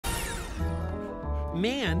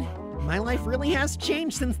Man, my life really has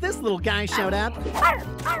changed since this little guy showed up.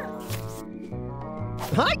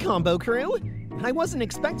 Hi, Combo Crew! I wasn't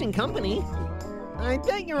expecting company. I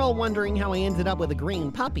bet you're all wondering how I ended up with a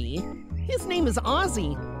green puppy. His name is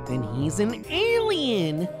Ozzy, and he's an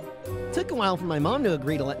alien! Took a while for my mom to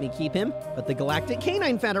agree to let me keep him, but the Galactic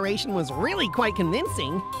Canine Federation was really quite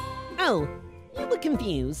convincing. Oh, you look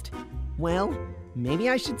confused. Well, maybe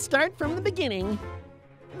I should start from the beginning.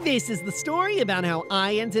 This is the story about how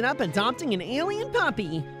I ended up adopting an alien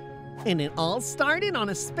puppy. And it all started on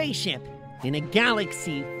a spaceship in a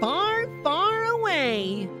galaxy far, far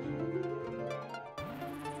away.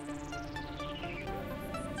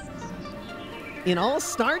 It all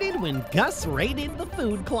started when Gus raided the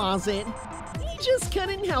food closet. He just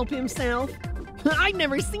couldn't help himself. I'd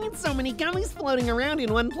never seen so many gummies floating around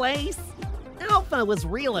in one place. Alpha was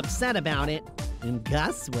real upset about it, and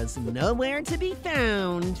Gus was nowhere to be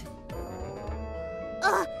found.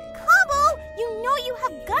 Combo! You know you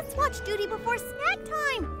have Gus watch duty before snack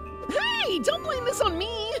time! Hey, don't blame this on me!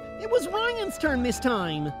 It was Ryan's turn this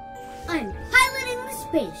time. I'm piloting the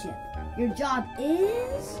spaceship. Your job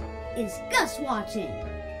is Gus watching.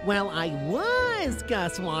 Well, I was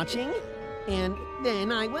Gus watching, and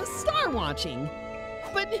then I was Star watching.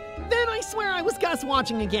 But then I swear I was Gus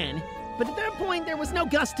watching again. But at that point, there was no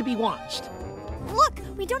Gus to be watched. Look,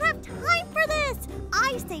 we don't have time for this!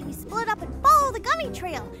 I say we split up and follow the gummy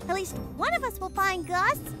trail. At least one of us will find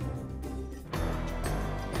Gus.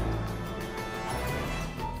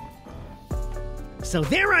 So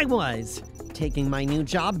there I was, taking my new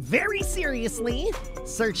job very seriously,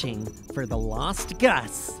 searching for the lost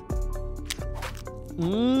Gus.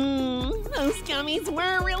 Those gummies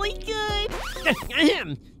were really good.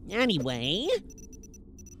 Anyway,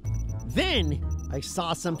 then I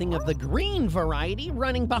saw something of the green variety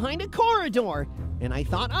running behind a corridor, and I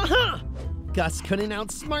thought, aha! Gus couldn't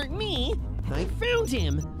outsmart me. I found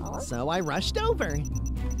him, so I rushed over.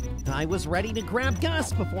 I was ready to grab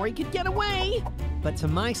Gus before he could get away, but to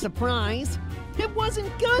my surprise, it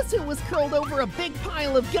wasn't Gus who was curled over a big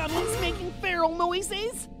pile of gummies making feral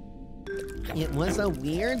noises. It was a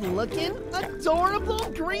weird-looking,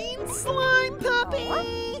 adorable green slime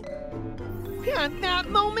puppy! At that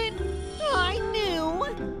moment, I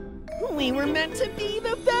knew we were meant to be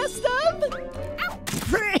the best of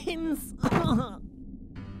friends!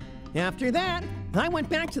 After that, I went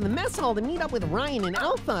back to the mess hall to meet up with Ryan and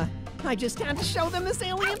Alpha. I just had to show them this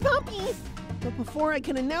alien puppy. But before I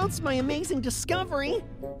could announce my amazing discovery,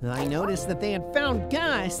 I noticed that they had found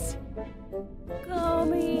Gus.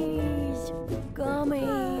 Gummies,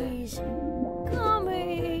 gummies,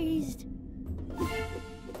 gummies.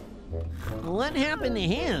 What happened to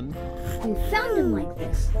him? We found him like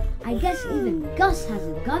this. I guess even Gus has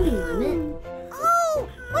a gummy limit. Oh,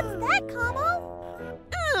 what's that, Combo?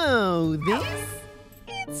 Oh, this?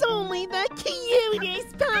 It's only the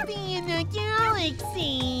cutest puppy in the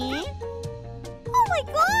galaxy. Oh my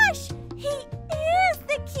gosh! He is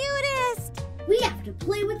the cutest! We have to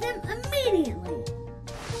play with him immediately.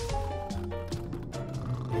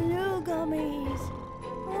 Blue gummies,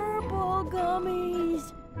 purple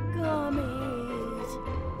gummies, gummies.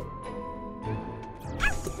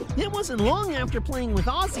 It wasn't long after playing with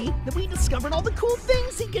Ozzy that we discovered all the cool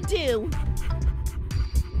things he could do.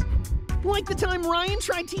 Like the time Ryan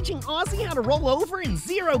tried teaching Ozzy how to roll over in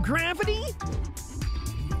zero gravity.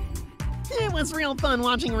 It was real fun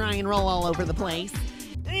watching Ryan roll all over the place.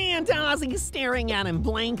 And Ozzy staring at him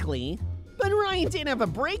blankly. But Ryan did have a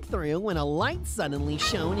breakthrough when a light suddenly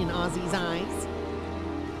shone in Ozzy's eyes.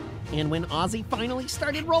 And when Ozzy finally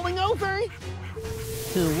started rolling over,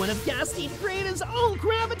 who would have guessed he'd create his own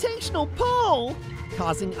gravitational pull,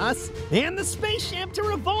 causing us and the spaceship to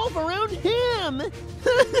revolve around him?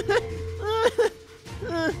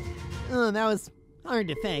 That was hard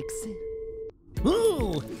to fix.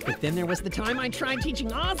 Ooh, but then there was the time I tried teaching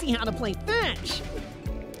Ozzy how to play fetch.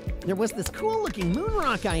 There was this cool-looking moon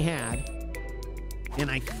rock I had, and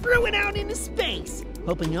I threw it out into space,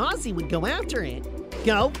 hoping Ozzy would go after it.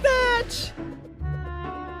 Go fetch!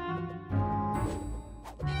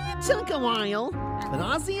 It took a while, but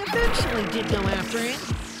Ozzy eventually did go after it.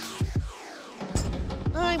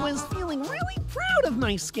 I was feeling really proud of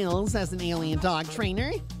my skills as an alien dog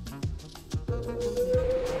trainer.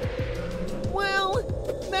 Well,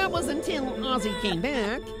 that was until Ozzy came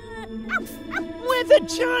back with a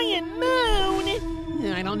giant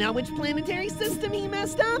moon! I don't know which planetary system he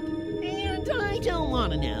messed up, and I don't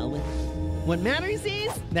want to know. What matters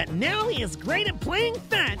is that now he is great at playing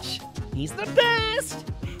fetch. He's the best!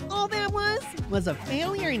 All that was a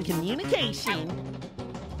failure in communication.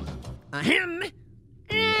 Ahem.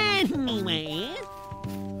 Anyway,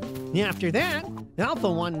 After that, Alpha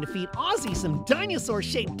wanted to feed Ozzy some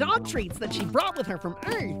dinosaur-shaped dog treats that she brought with her from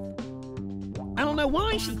Earth. I don't know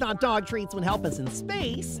why she thought dog treats would help us in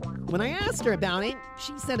space. When I asked her about it,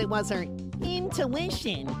 she said it was her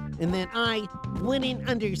intuition and that I wouldn't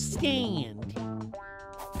understand.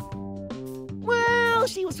 Well,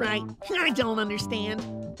 she was right. I don't understand.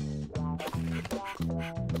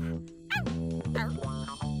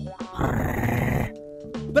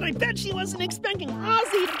 But I bet she wasn't expecting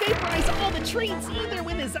Ozzy to vaporize all the treats either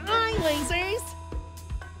with his eye lasers.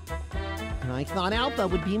 I thought Alpha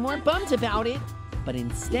would be more bummed about it, but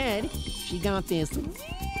instead, she got this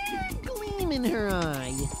weird gleam in her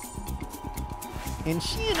eye. And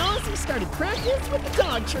she and Ozzy started practice with the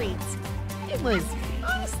dog treats. It was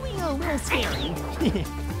honestly a little scary.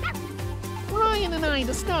 Ryan and I had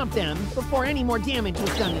to stop them before any more damage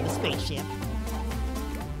was done to the spaceship.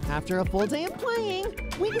 After a full day of playing,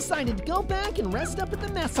 we decided to go back and rest up at the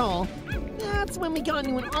mess hall. That's when we got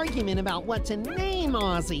into an argument about what to name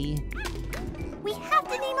Ozzy. We have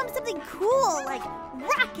to name him something cool, like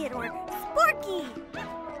Rocket or Sparky.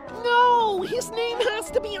 No, his name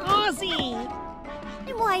has to be Ozzy.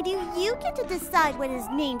 And why do you get to decide what his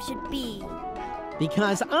name should be?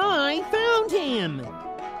 Because I found him.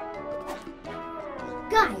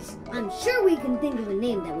 Guys, I'm sure we can think of a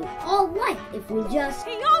name that we all like if we just...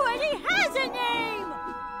 He already has a name!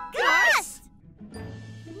 Gus!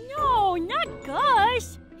 No, not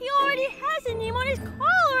Gus. He already has a name on his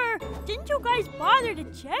collar. Didn't you guys bother to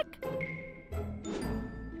check?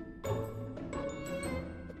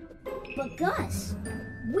 But Gus,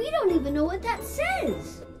 we don't even know what that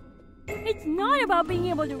says. It's not about being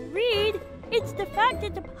able to read. It's the fact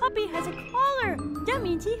that the puppy has a collar. That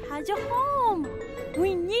means he has a home.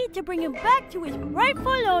 We need to bring him back to his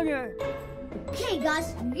rightful owner. Okay,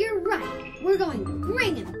 Gus, you're right. We're going to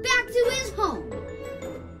bring him back to his home.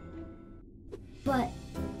 But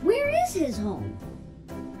where is his home?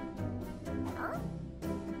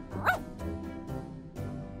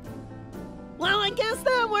 Well, I guess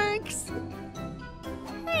that works.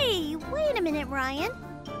 Hey, wait a minute, Ryan.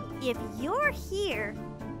 If you're here,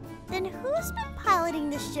 then who's been piloting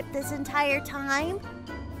the ship this entire time?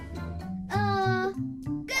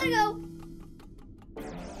 Gotta go.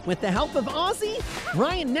 With the help of Ozzy,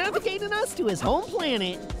 Ryan navigated us to his home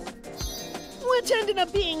planet, which ended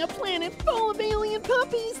up being a planet full of alien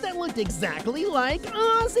puppies that looked exactly like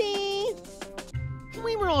Ozzy.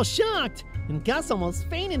 We were all shocked, and Gus almost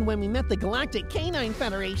fainted when we met the Galactic Canine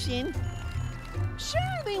Federation.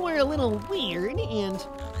 Sure, they were a little weird and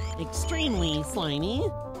extremely slimy,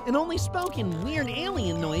 and only spoke in weird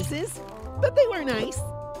alien noises, but they were nice.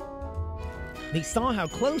 They saw how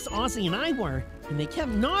close Ozzy and I were, and they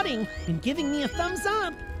kept nodding and giving me a thumbs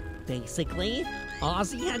up. Basically,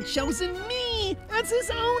 Ozzy had chosen me as his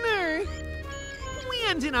owner. We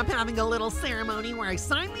ended up having a little ceremony where I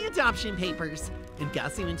signed the adoption papers, and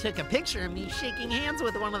Gus even took a picture of me shaking hands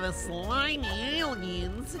with one of the slimy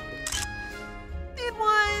aliens. It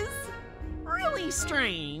was really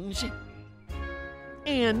strange.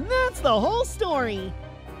 And that's the whole story.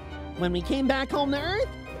 When we came back home to Earth,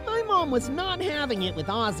 my mom was not having it with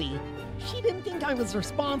Ozzy. She didn't think I was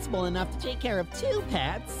responsible enough to take care of 2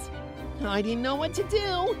 pets. I didn't know what to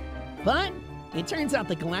do. But it turns out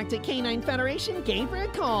the Galactic Canine Federation gave her a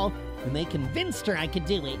call, and they convinced her I could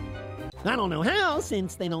do it. I don't know how,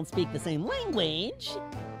 since they don't speak the same language.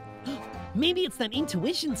 Maybe it's that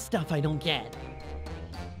intuition stuff I don't get.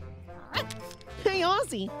 Hey,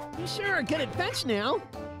 Ozzy, you sure are good at fetch now.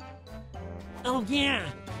 Oh, yeah.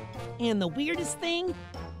 And the weirdest thing?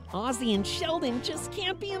 Ozzy and Sheldon just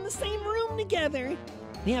can't be in the same room together.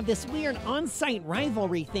 They have this weird on-site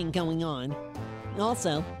rivalry thing going on.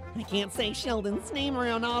 Also, I can't say Sheldon's name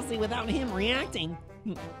around Ozzy without him reacting.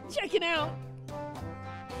 Check it out.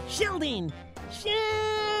 Sheldon! Sheldon!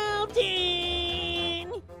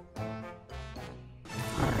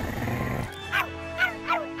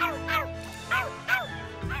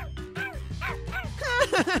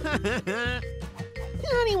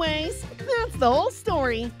 Anyways, that's the whole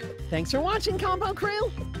story. Thanks for watching, Combo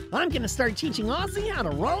Crew. I'm gonna start teaching Ozzy how to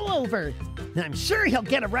roll over. I'm sure he'll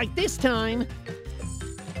get it right this time.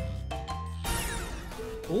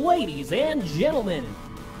 Ladies and gentlemen,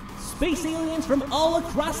 space aliens from all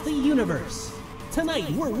across the universe. Tonight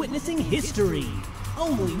we're witnessing history.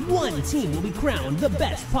 Only one team will be crowned the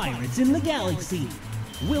best pirates in the galaxy.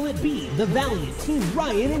 Will it be the valiant Team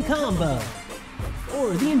Ryan and Combo?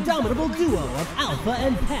 Or the indomitable duo of Alpha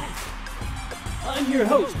and Pat? I'm your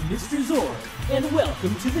host, Mr. Zor, and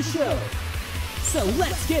welcome to the show. So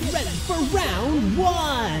let's get ready for round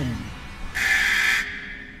 1!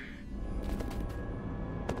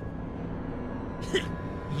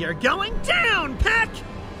 You're going down, Peck!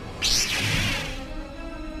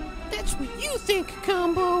 That's what you think,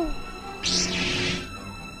 Combo.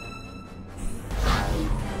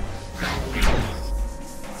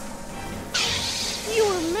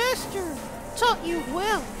 Your master taught you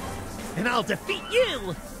well. And I'll defeat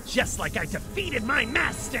you, just like I defeated my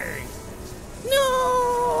master!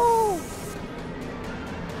 No!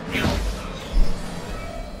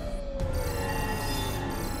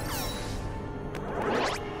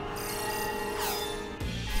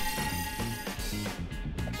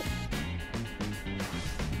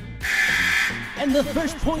 And the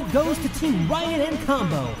first point goes to Team Ryan and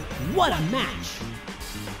Combo. What a match!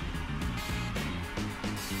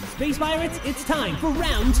 Space Pirates, it's time for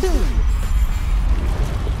round 2.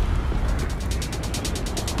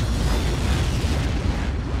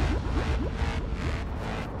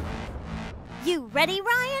 You ready,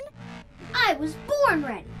 Ryan? I was born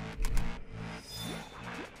ready.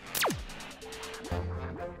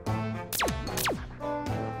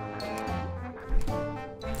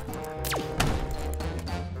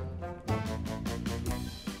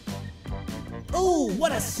 Ooh,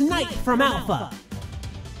 what a snipe from Alpha!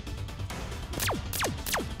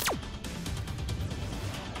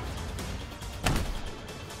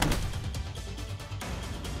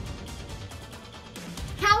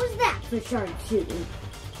 How's that for sharpshooting?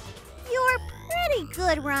 You're pretty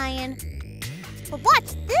good, Ryan. But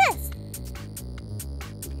watch this!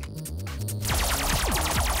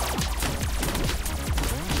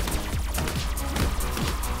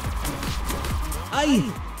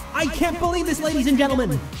 I can't believe this, ladies and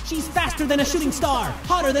gentlemen! She's faster than a shooting star,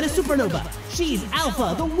 hotter than a supernova! She's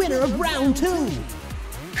Alpha, the winner of round 2!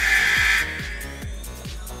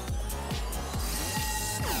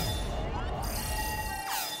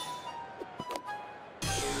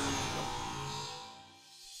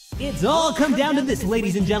 It's all come down to this,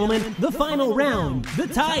 ladies and gentlemen. The final round, the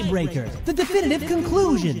tiebreaker, the definitive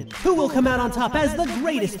conclusion. Who will come out on top as the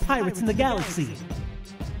greatest pirates in the galaxy?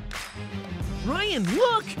 Ryan,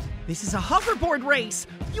 look! This is a hoverboard race!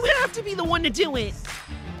 You have to be the one to do it!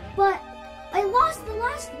 But I lost the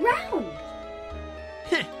last round.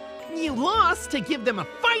 You lost to give them a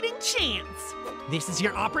fighting chance! This is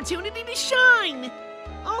your opportunity to shine!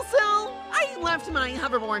 Also, I left my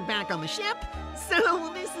hoverboard back on the ship,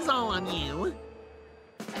 so this is all on you.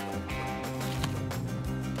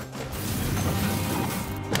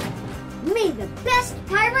 May the best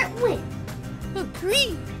pirate win.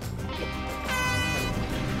 Agreed.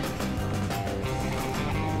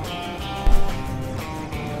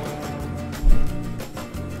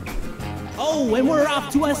 Oh, and we're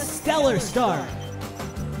off to a stellar start!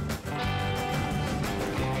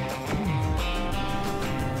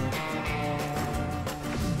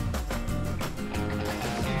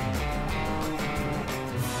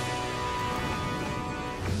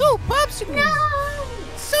 Oh, Popsicle! No!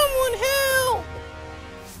 Someone help!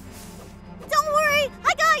 Don't worry,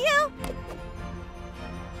 I got you!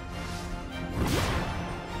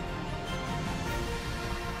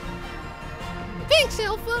 Thanks,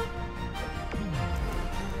 Alpha.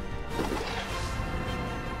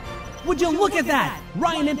 Would you look at that?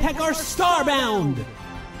 Ryan and Peck are starbound!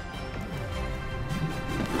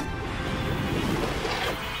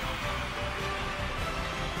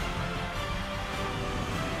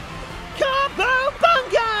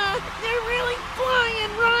 Cowabunga! They're really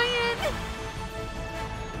flying, Ryan!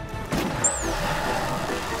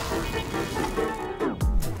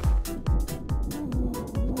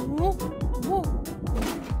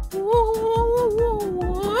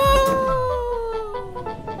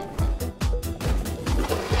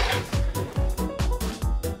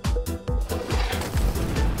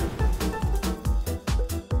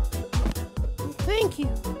 Thank you.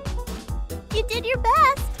 You did your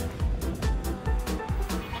best.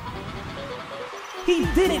 He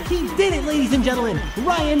did it, ladies and gentlemen!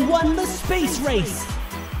 Ryan won the space race!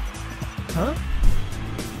 Huh?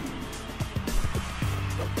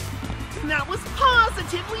 That was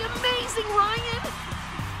positively amazing, Ryan!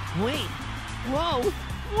 Wait, whoa,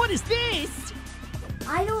 what is this?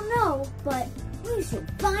 I don't know, but we should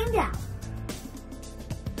find out.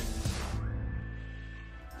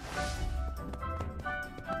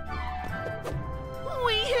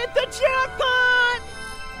 We hit the jackpot!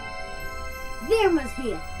 There must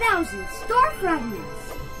be 1,000 star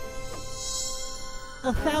fragments.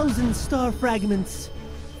 1,000 star fragments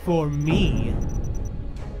for me.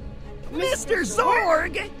 Mr.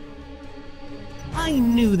 Zorg! I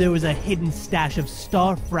knew there was a hidden stash of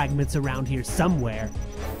star fragments around here somewhere.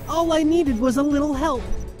 All I needed was a little help.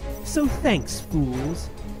 So thanks, fools.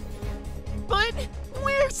 but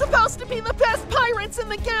we're supposed to be the best pirates in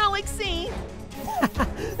the galaxy.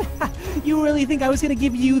 You really think I was gonna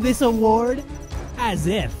give you this award? As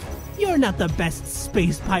if. You're not the best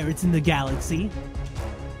space pirates in the galaxy.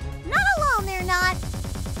 Not alone, they're not.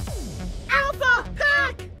 Alpha,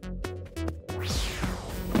 pack!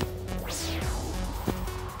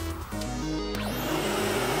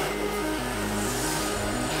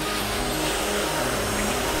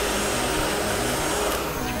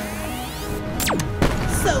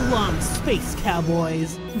 So long, space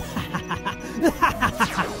cowboys.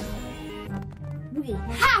 We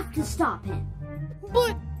have to stop him.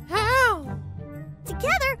 But how?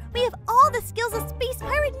 Together, we have all the skills a space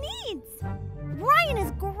pirate needs. Ryan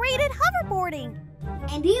is great at hoverboarding.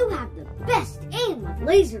 And you have the best aim with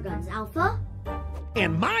laser guns, Alpha.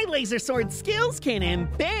 And my laser sword skills can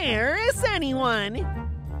embarrass anyone.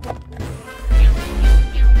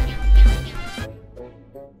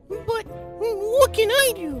 But what can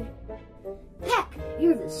I do? Heck,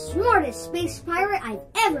 you're the smartest space pirate I've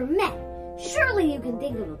ever met. Surely you can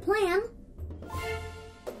think of a plan.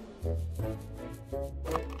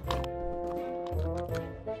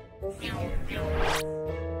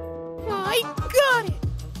 I got it.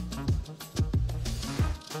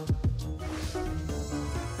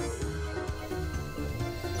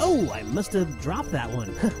 Oh, I must have dropped that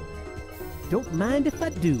one. Don't mind if I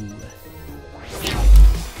do.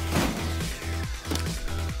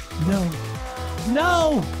 No.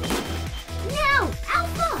 No! Now,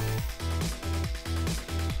 Alpha!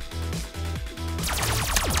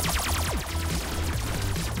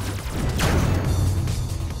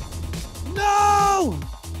 No!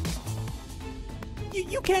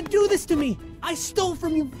 You can't do this to me! I stole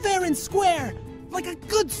from you fair and square! Like a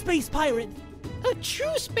good space pirate! A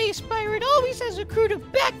true space pirate always has a crew to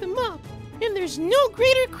back them up. And there's no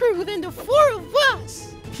greater crew than the four of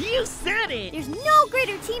us. You said it! There's no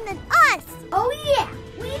greater team than us. Oh yeah,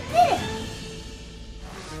 we did it!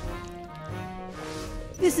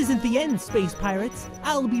 This isn't the end, space pirates.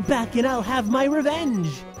 I'll be back and I'll have my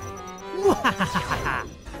revenge!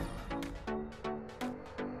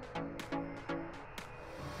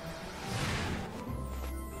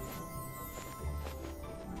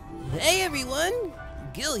 Hey everyone!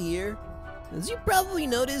 Gil here. As you probably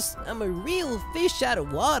noticed, I'm a real fish out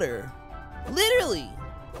of water. Literally!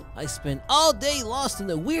 I spent all day lost in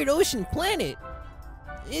a weird ocean planet.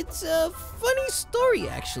 It's a funny story,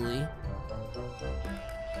 actually.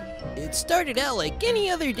 It started out like any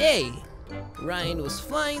other day. Ryan was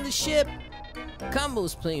flying the ship, Combo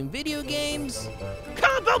was playing video games,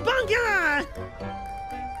 Combo Bunga!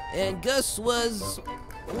 and Gus was,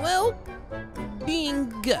 well, being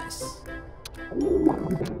Gus.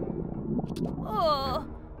 Oh,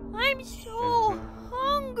 I'm so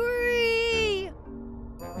hungry.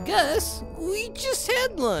 Gus, we just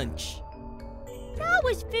had lunch. That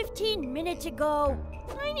was 15 minutes ago.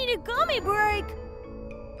 I need a gummy break.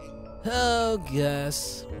 Oh,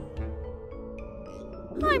 Gus.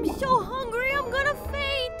 I'm so hungry I'm gonna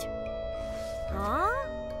faint. Huh?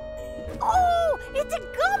 Oh, it's a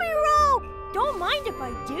gummy rope. Don't mind if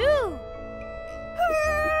I do.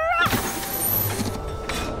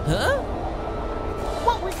 Huh?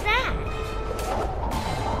 What was that?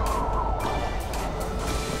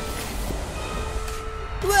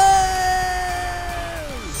 Whoa!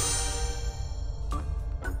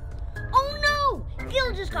 Oh no!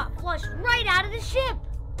 Gil just got flushed right out of the ship.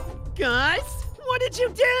 Gus, what did you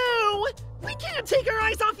do? We can't take our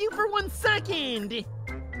eyes off you for 1 second.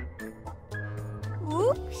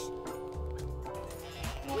 Oops.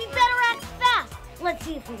 We better act fast. Let's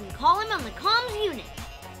see if we can call him on the comms unit.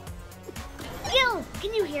 Gil,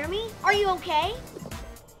 can you hear me? Are you okay?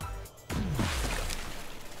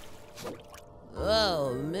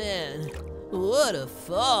 Oh man, what a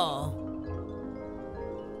fall.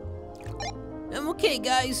 I'm okay,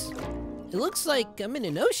 guys. It looks like I'm in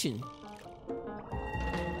an ocean.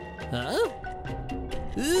 Huh?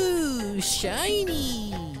 Ooh,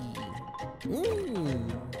 shiny.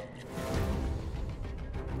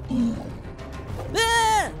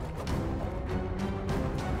 Ah!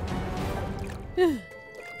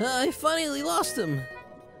 I finally lost him.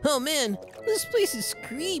 Oh man, this place is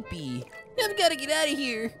creepy. I've got to get out of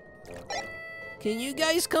here. Can you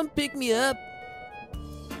guys come pick me up?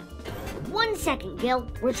 1 second, Gil.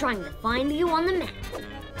 We're trying to find you on the map.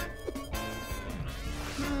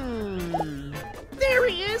 There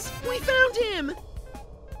he is! We found him!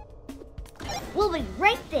 We'll be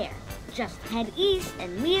right there. Just head east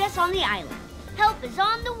and meet us on the island. Help is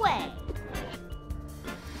on the way.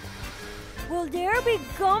 Will there be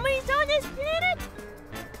gummies on this planet?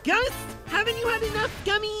 Gus, haven't you had enough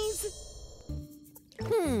gummies?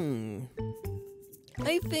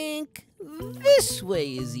 think this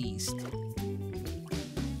way is east.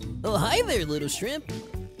 Oh, hi there, little shrimp.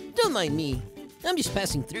 Don't mind me. I'm just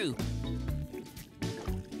passing through.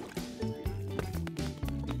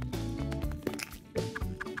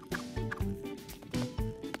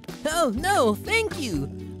 Oh, no, thank you.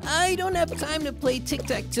 I don't have time to play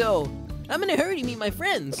tic-tac-toe. I'm in a hurry to meet my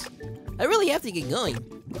friends. I really have to get going.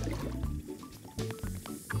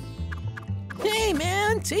 Hey,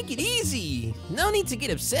 man, take it easy. No need to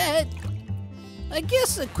get upset. I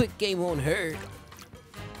guess a quick game won't hurt.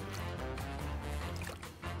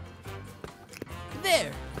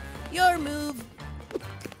 There, your move.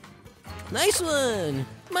 Nice one.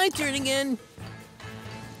 My turn again.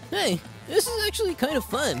 Hey, this is actually kind of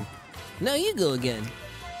fun. Now you go again.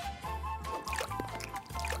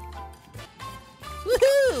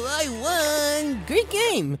 Woohoo! I won! Great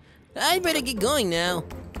game! I better get going now.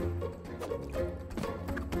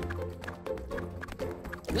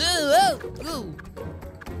 Whoa, whoa, whoa!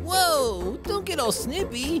 Whoa! Don't get all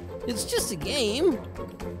snippy. It's just a game.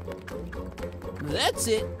 That's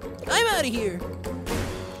it. I'm out of here.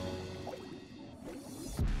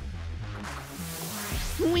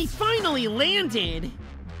 We finally landed.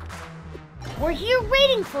 We're here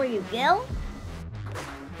waiting for you, Gil.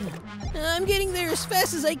 I'm getting there as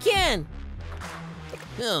fast as I can.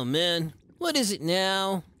 Oh man, what is it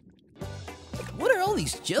now? What are all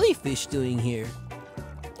these jellyfish doing here?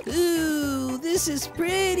 Ooh, this is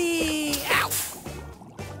pretty. Ow!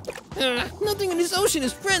 Nothing in this ocean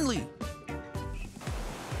is friendly.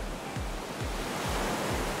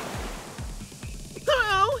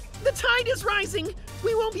 Uh-oh! The tide is rising!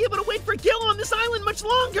 We won't be able to wait for Gil on this island much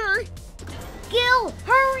longer! Gil,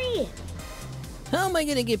 hurry! How am I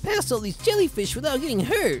gonna get past all these jellyfish without getting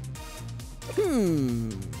hurt?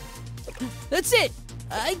 That's it!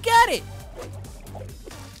 I got it!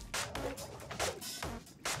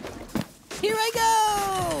 Here I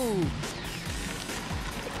go!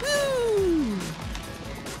 Woo!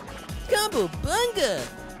 Combo bunga!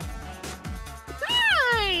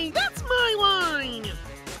 Hey! That's my line!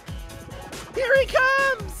 Here he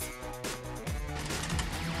comes!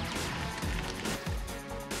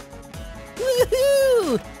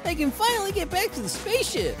 Woohoo! I can finally get back to the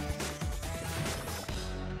spaceship!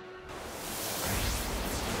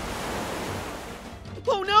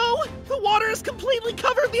 Oh no! The water has completely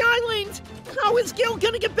covered the island! How is Gil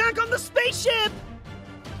gonna get back on the spaceship?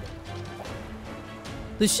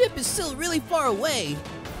 The ship is still really far away.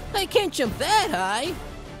 I can't jump that high.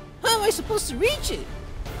 How am I supposed to reach it?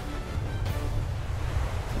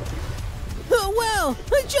 Oh wow,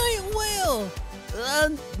 a giant whale!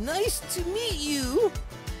 Nice to meet you.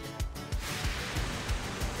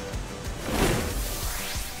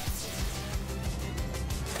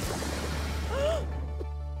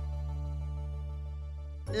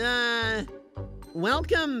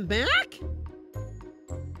 Welcome back?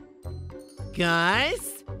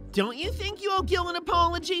 Gus, don't you think you owe Gil an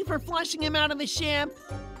apology for flushing him out of the ship?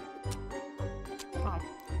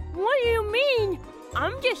 What do you mean?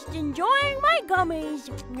 I'm just enjoying my gummies.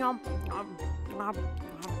 Yum, yum, yum,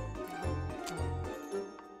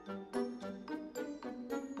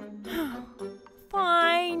 yum.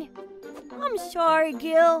 Fine. I'm sorry,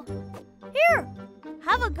 Gil. Here,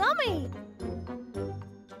 have a gummy.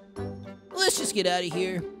 Let's just get out of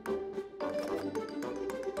here.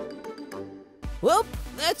 Well,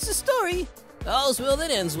 that's the story. All's well that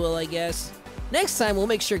ends well, I guess. Next time, we'll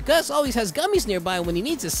make sure Gus always has gummies nearby when he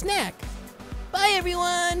needs a snack. Bye,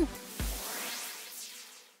 everyone!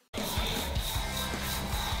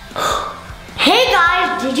 Hey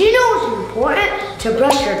guys, did you know it's important to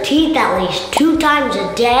brush your teeth at least 2 times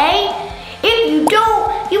a day? If you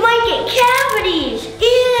don't, you might get cavities.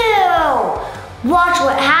 Ew! Watch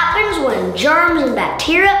what happens when germs and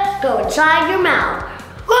bacteria go inside your mouth.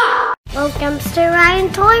 Ah! Welcome to Ryan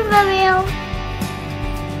Toyville.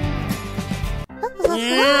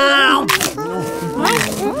 Wow.